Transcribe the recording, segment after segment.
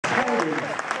Merci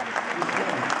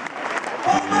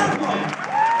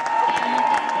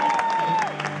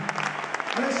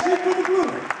voor de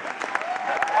ploeg.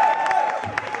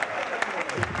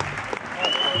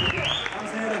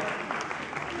 Dames en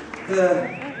heren,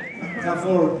 we gaan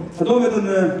door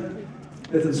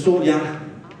met een soort, ja,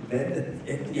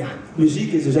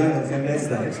 muziek is dus eigenlijk geen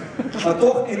wedstrijd. Maar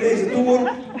toch in deze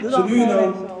tour, zo nu en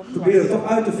dan, proberen we toch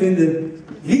uit te vinden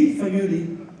wie van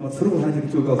jullie, want vroeger had je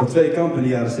natuurlijk altijd twee kampen in de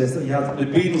jaren 60, je had de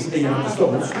Beatles en je had de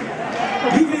Stones.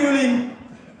 Wie van jullie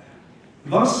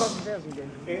was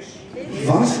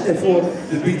er voor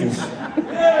de Beatles?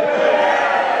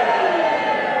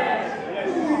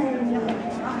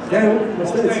 Jij ook? Nog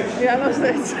steeds? Ja, nog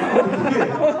steeds.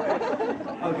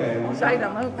 Oké. Zij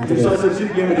dan ook. Dus zo zit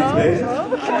ik weer met iets bezig.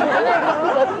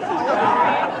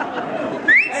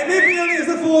 En wie van jullie is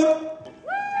er voor?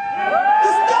 De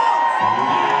Stones!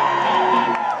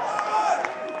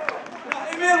 Nou,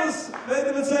 inmiddels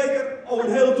weten we het zeker, over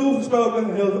de hele tour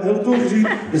gesproken, de hele tour gezien.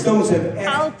 De Stones hebben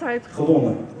echt altijd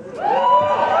gewonnen.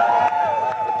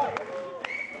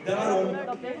 Daarom nog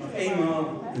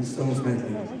eenmaal een Stones-medley.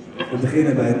 We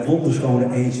beginnen bij het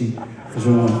wonderschone Eentje,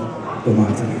 gezongen door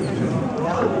Maarten.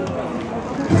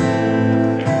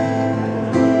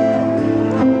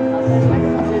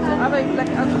 Maar ben ik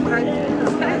lekker uitgebreid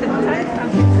de tijd gaan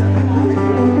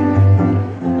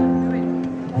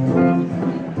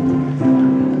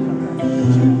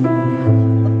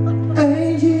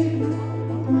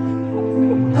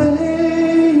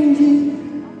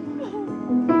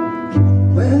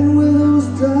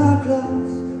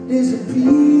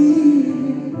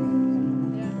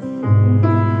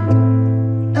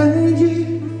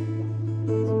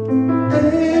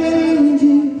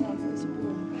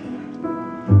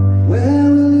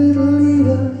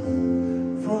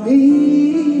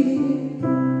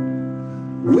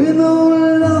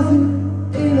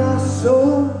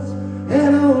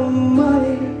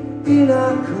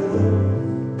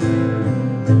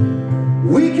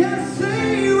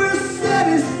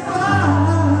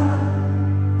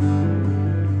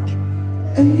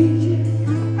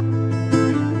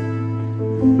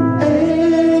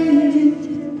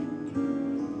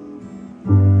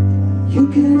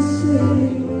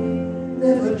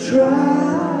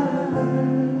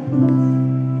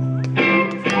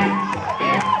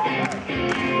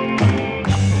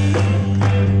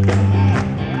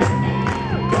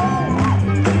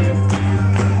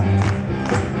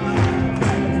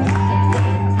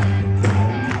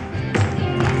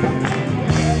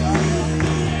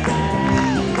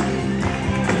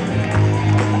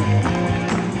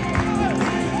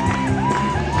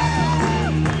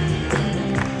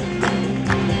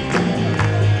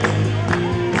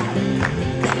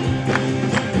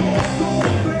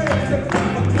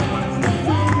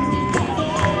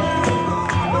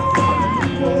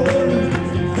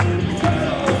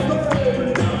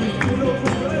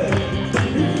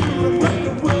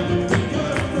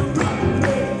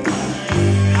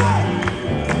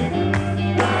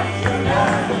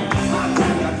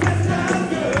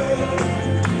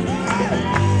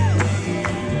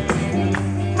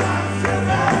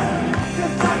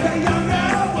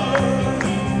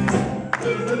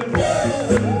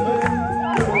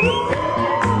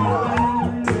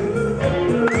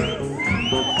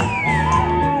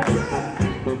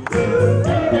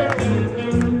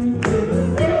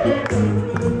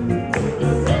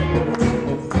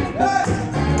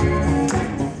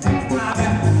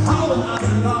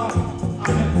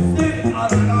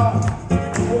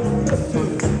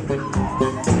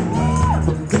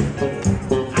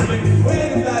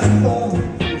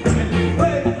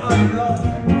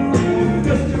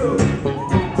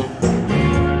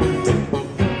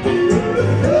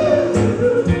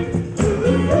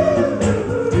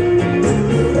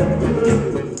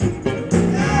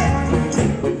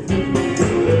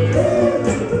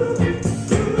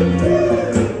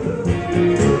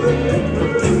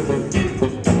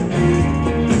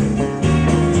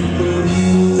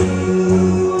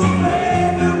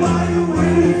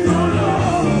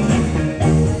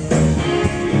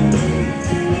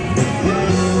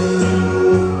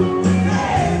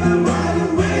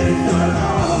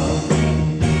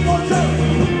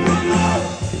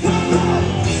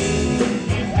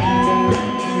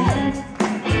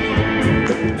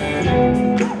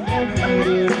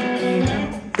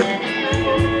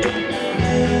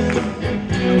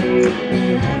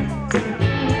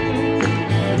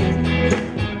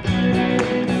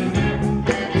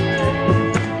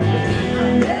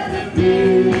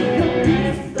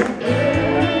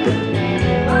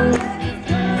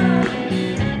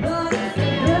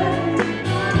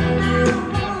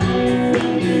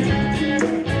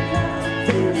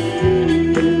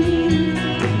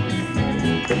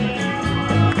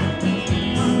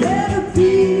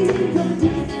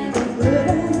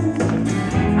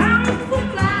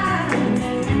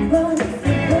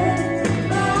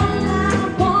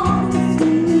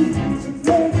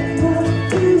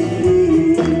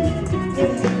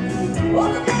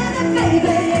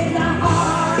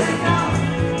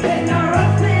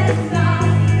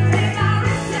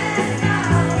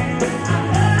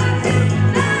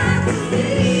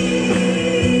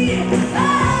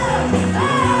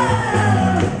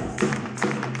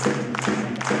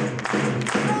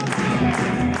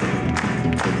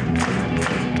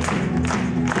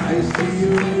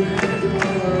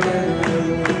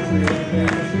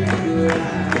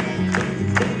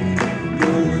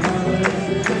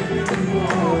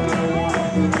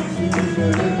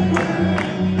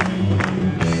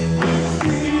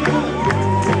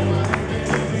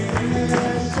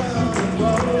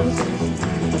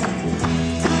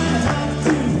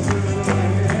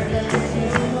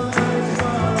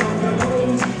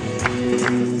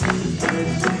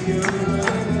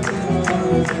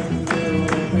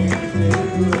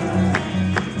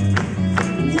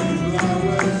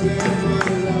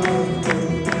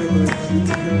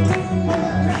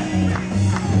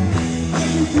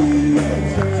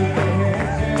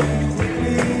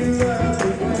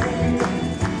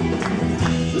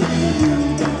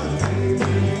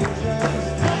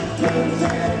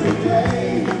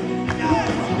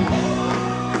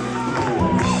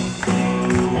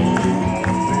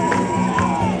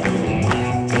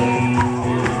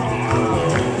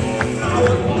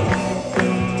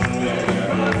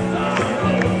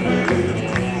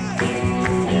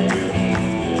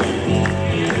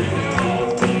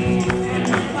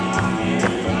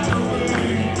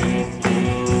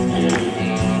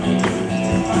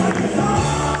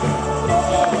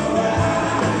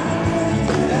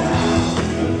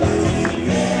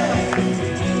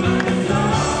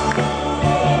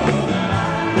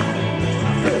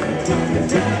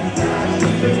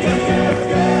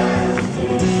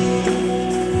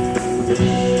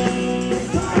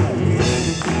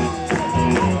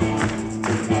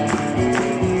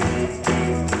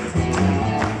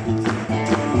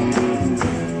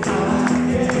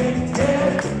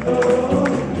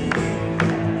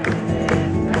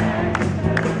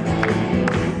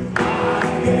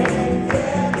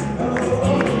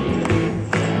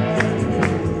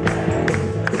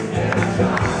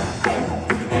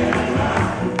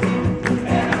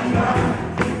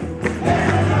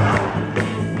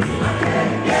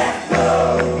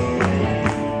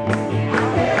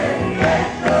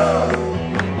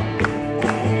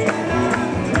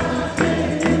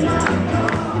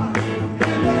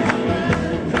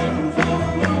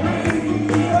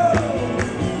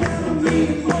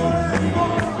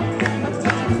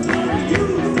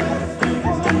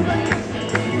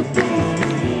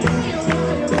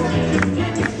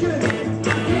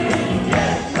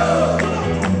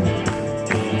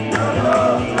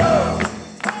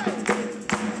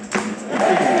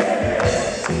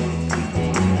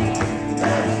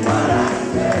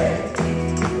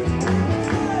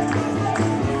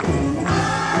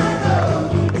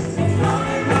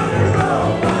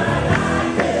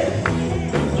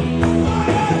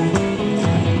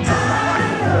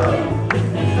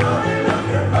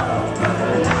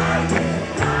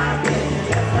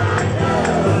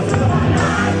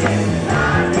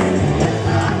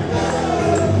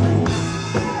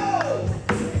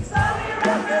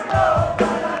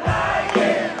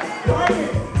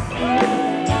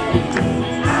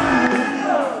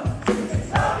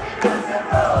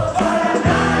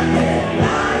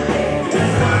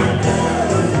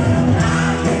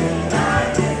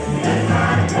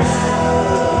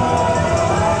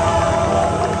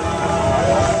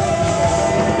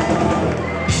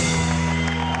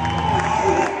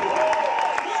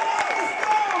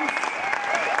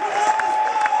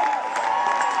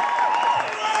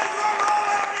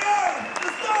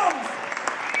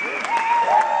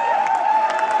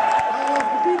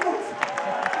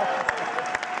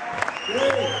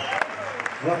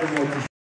Wat een mooi